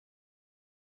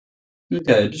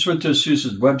Okay, just went to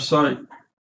ASUS's website.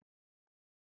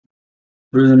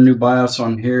 There's a new BIOS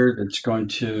on here that's going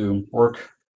to work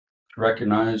to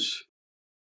recognize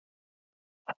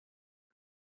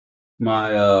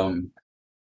my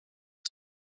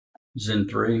Zen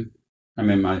 3. I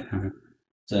mean my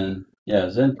Zen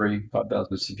 3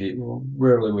 5000 CPU. Well,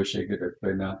 really wish they could have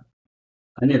figured out.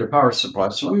 I need a power supply,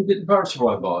 so let me get the power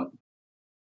supply bought.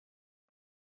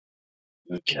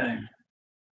 Okay,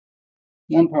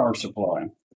 one power supply.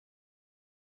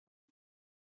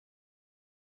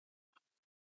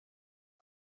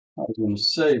 I was going to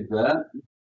save that.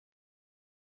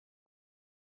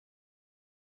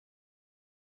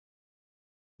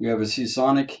 You have a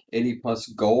Seasonic 80 plus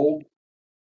gold,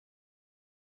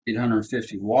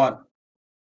 850 watt.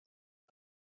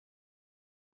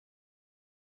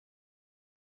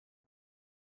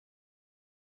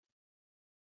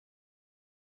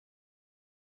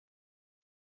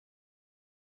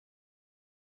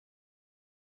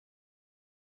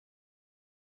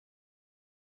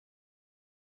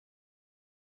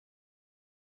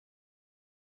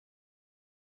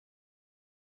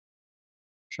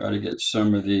 Try to get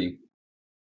some of the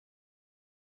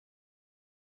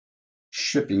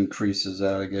shipping creases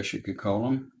out, I guess you could call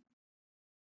them.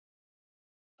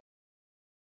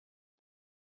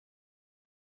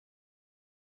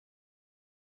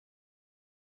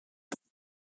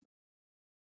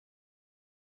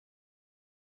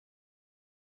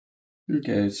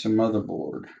 Okay, it's a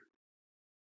motherboard.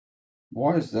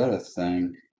 Why is that a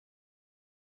thing?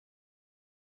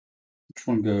 Which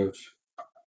one goes?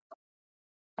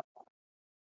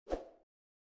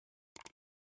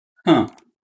 Huh.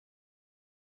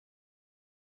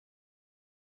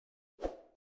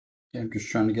 Yeah, I'm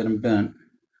just trying to get them bent.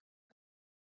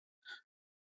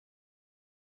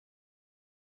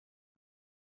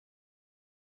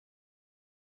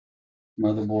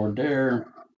 Motherboard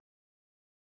there.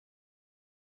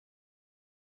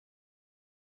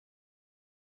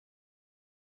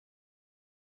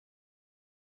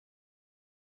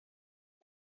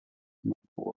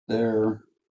 Motherboard there.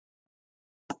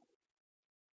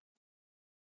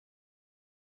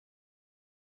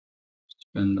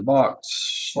 Spin the box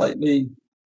slightly.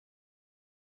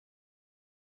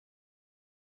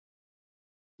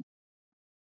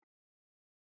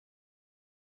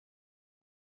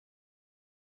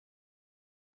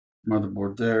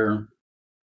 Motherboard there.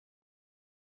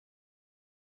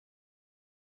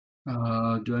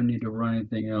 Do I need to run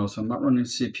anything else? I'm not running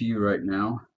CPU right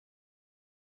now.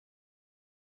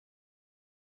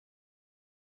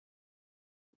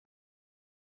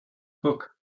 Book.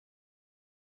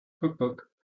 Book.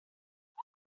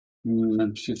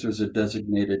 Let's see if there's a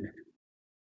designated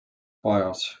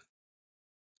BIOS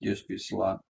USB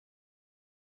slot.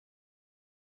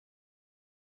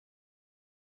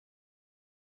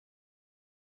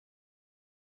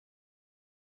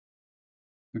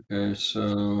 Okay,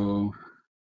 so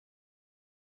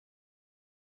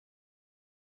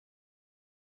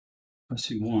I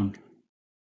see one.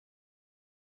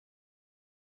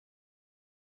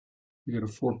 We got a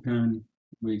 4-pin.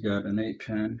 We got an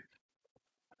 8-pin.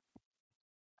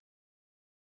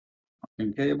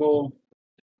 And cable.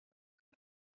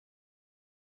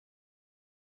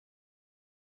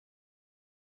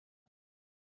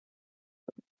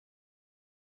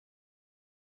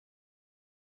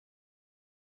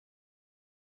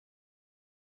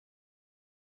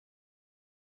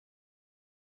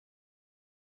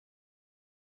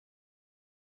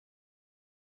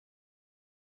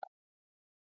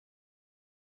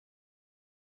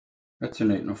 That's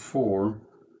an 8 and a 4.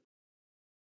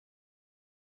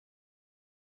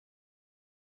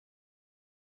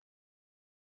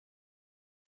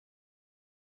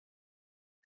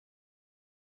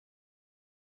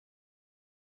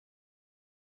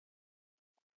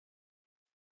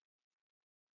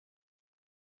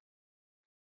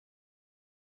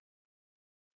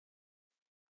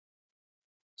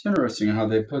 It's interesting how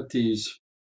they put the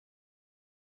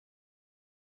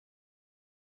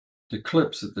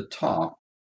clips at the top,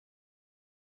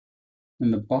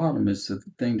 and the bottom is the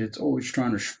thing that's always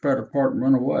trying to spread apart and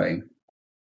run away.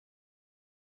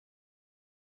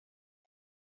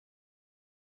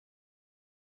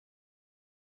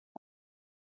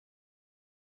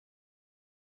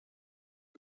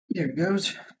 There it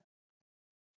goes.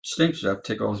 Stinks. I have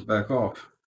to take all this back off.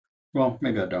 Well,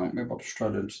 maybe I don't. Maybe I'll just try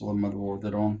to install a motherboard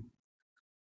with it on.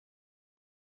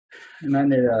 And I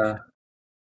need a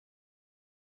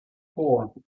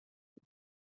 4.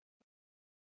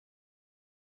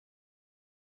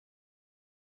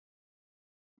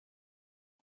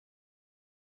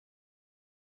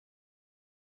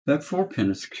 That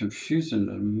 4-pin is confusing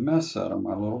the mess out of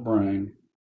my little brain.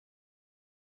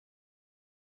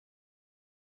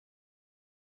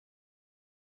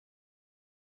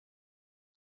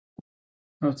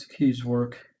 How's the keys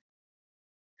work?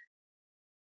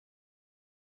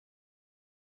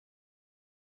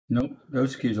 Nope,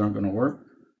 those keys aren't going to work.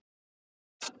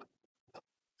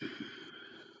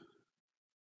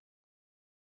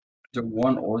 Is it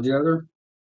one or the other?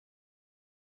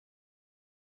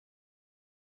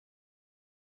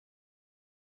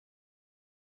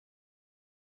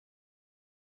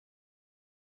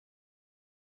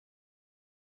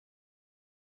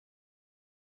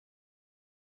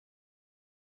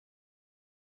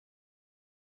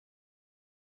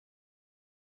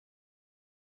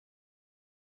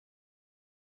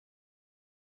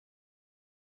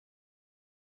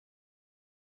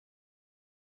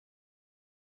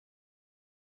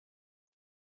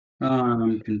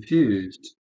 I'm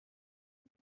confused.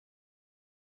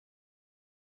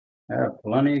 I have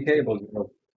plenty of cables. Let's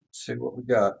see what we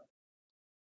got.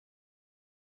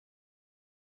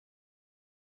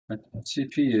 That's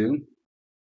CPU.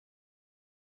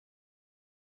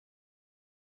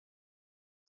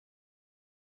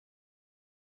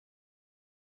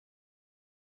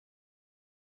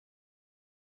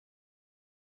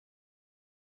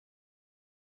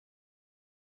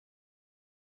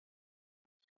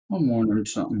 I'm wondering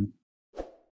something.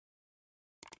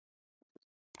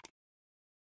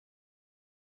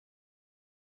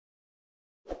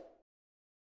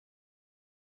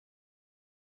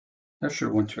 That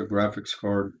sure went to a graphics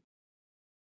card.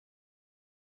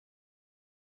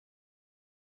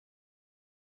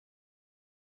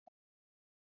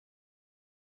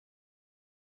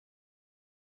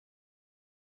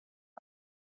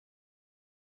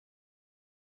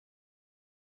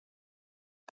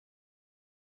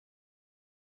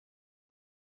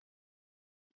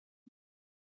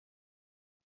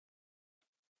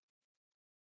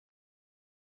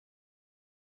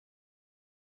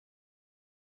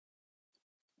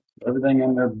 Everything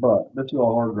in there but the 2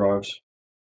 hard drives.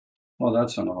 Well,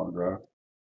 that's on a hard drive.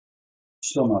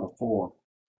 Still not a 4.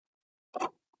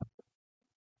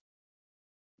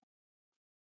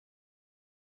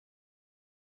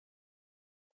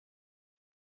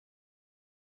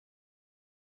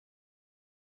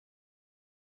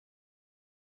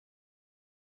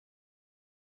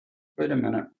 Wait a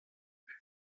minute.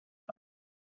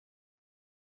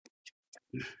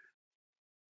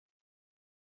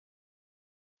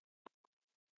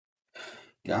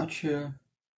 Gotcha.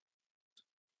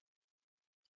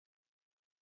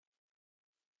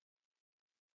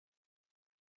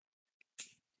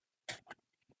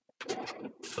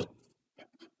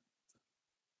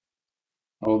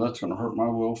 Oh, that's going to hurt my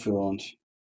will feelings.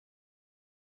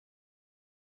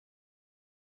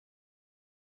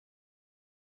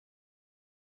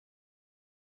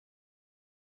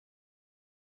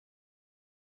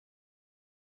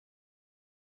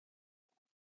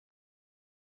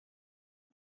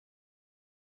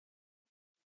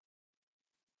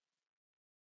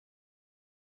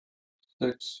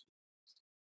 Six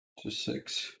to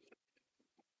 6.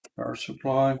 Power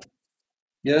supply.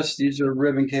 Yes, these are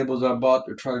ribbon cables I bought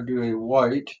to try to do a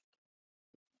white.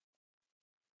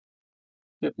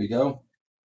 There we go.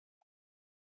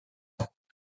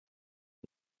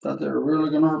 Thought they were really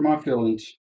going to hurt my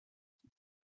feelings.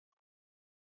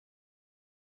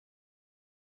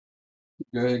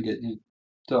 Go ahead and get these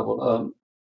doubled up.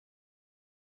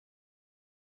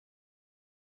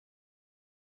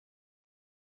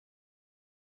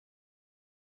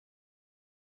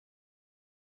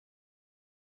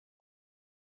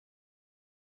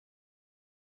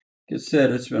 Like I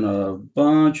said, it's been a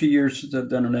bunch of years since I've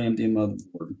done an AMD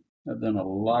motherboard. I've done a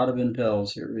lot of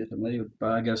Intels here recently,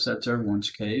 but I guess that's everyone's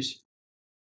case.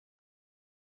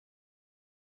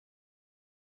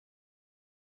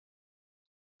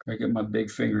 I get my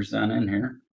big fingers down in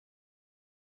here.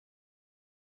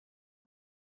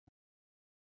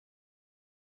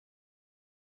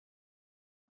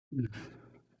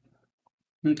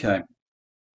 Okay.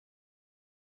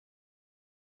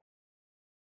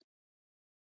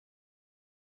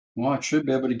 Well, I should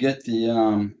be able to get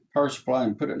the power supply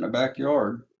and put it in the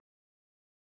backyard.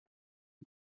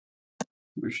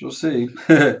 We shall see.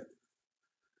 Okay.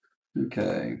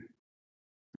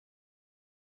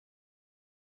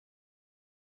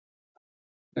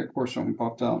 Of course, something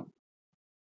popped out.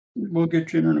 We'll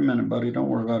get you in a minute, buddy. Don't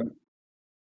worry about it.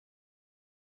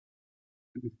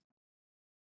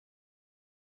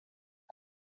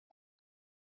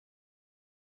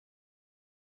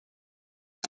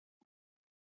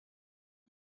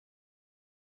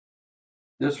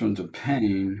 This one's a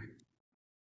pain.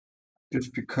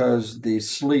 just because the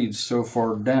sleeve's so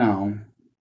far down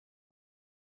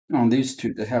on these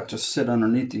two, they have to sit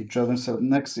underneath each other instead of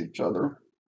next to each other.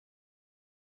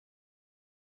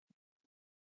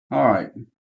 All right.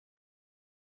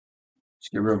 Let's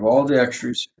get rid of all the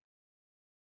extras.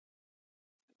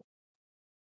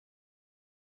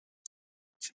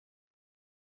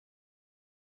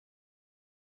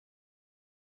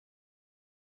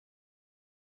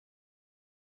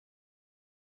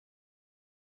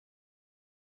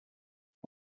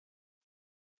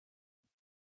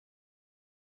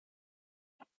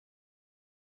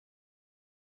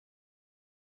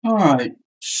 All right,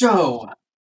 so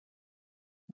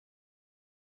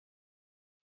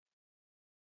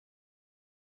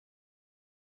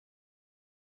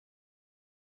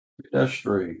that's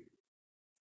 3.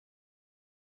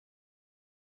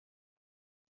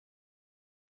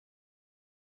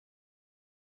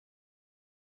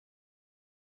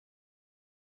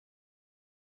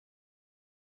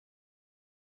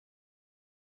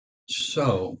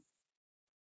 So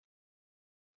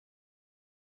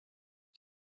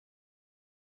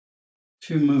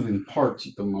 2 moving parts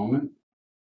at the moment.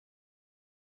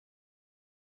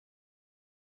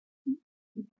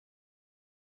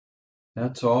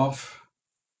 That's off.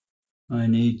 I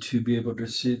need to be able to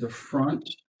see the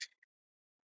front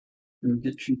and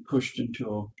get you pushed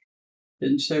into a,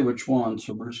 didn't say which one,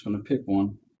 so we're just going to pick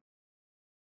one.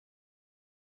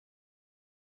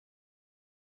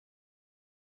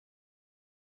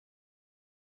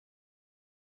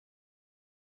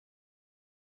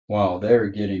 Wow, they're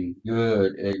getting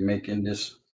good at making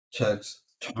this text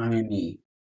tiny.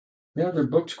 Yeah, their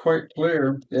book's quite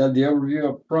clear. They have the overview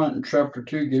up front, and chapter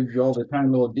 2 gives you all the tiny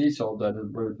little details that it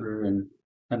wrote through and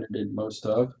kind of did most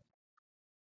of.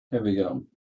 There we go.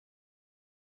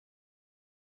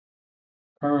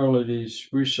 Power LEDs,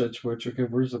 reset switch. Okay,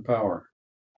 where's the power?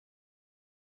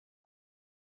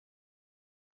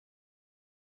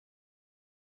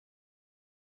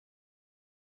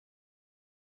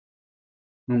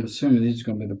 I'm assuming these are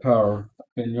going to be the power.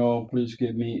 Can y'all please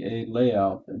give me a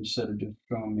layout instead of just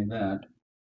showing me that?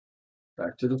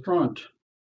 Back to the front.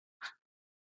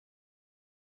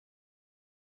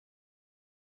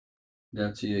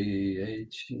 That's the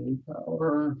HA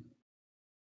power.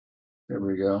 There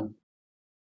we go.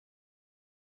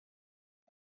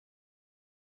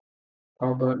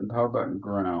 Power button,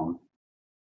 ground.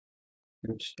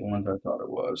 It's the one I thought it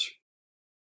was.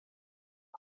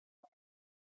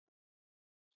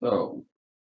 So,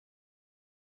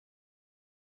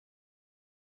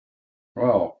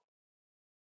 well,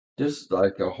 this is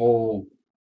like a whole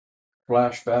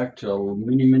flashback to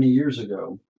many, many years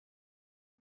ago.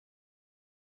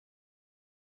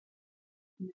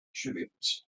 Should be.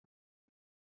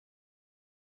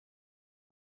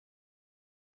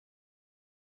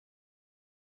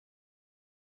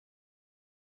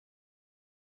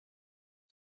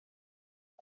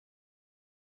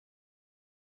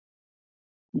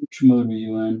 Which mode are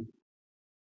you in?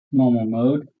 Normal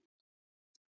mode.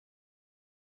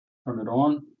 Turn it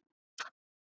on.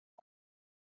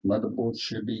 Motherboard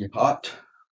should be hot.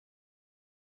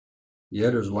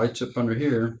 Yeah, there's lights up under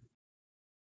here.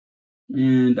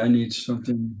 And I need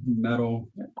something metal.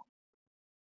 I'm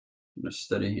gonna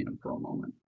steady hand for a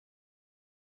moment.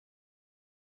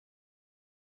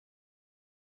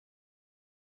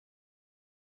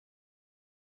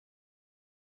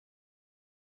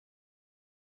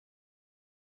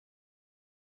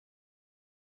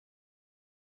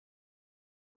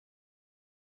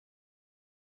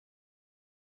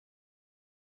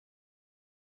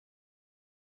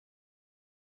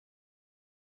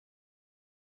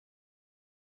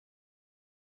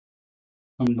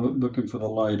 I'm looking for the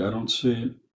light. I don't see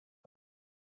it.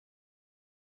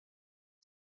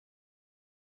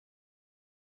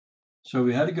 So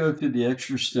we had to go through the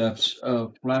extra steps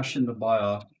of flashing the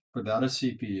BIOS without a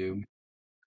CPU.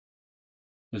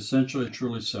 Essentially, it's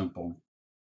really simple.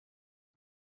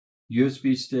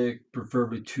 USB stick,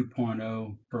 preferably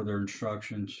 2.0, further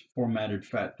instructions, formatted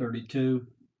FAT32.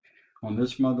 On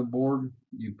this motherboard,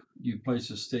 you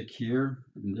place a stick here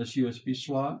in this USB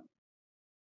slot.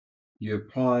 You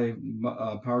apply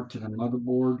power to the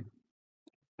motherboard,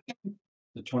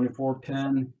 the 24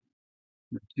 pin,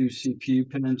 the 2 CPU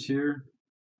pins here.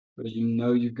 So you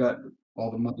know you've got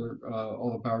all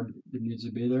the power that needs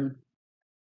to be there.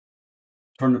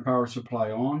 Turn the power supply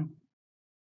on.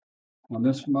 On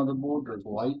this motherboard, there's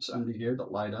lights under here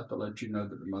that light up to let you know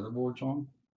that the motherboard's on.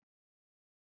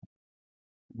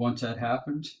 Once that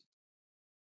happens,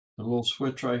 the little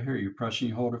switch right here, you press and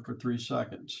you hold it for 3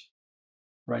 seconds.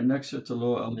 Right next to it's a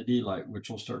little LED light, which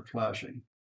will start flashing.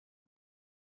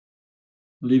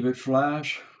 leave it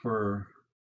flash for,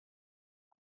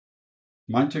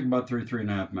 mine took about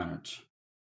 3.5 minutes.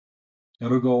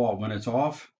 It'll go off. When it's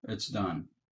off, it's done.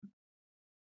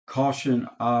 Caution,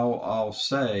 I'll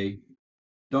say,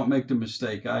 don't make the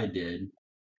mistake I did.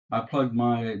 I plugged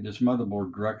this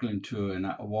motherboard directly into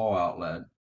a wall outlet.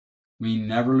 We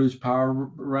never lose power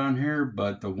around here,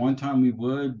 but the one time we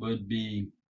would be,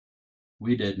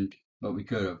 we didn't, but we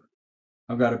could have.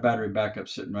 I've got a battery backup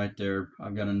sitting right there.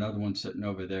 I've got another one sitting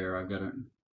over there.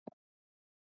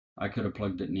 I could have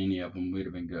plugged it in any of them. We'd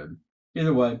have been good.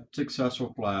 Either way,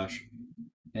 successful flash.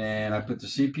 And I put the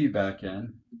CPU back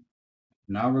in.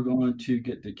 Now we're going to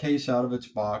get the case out of its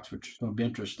box, which is going to be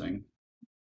interesting.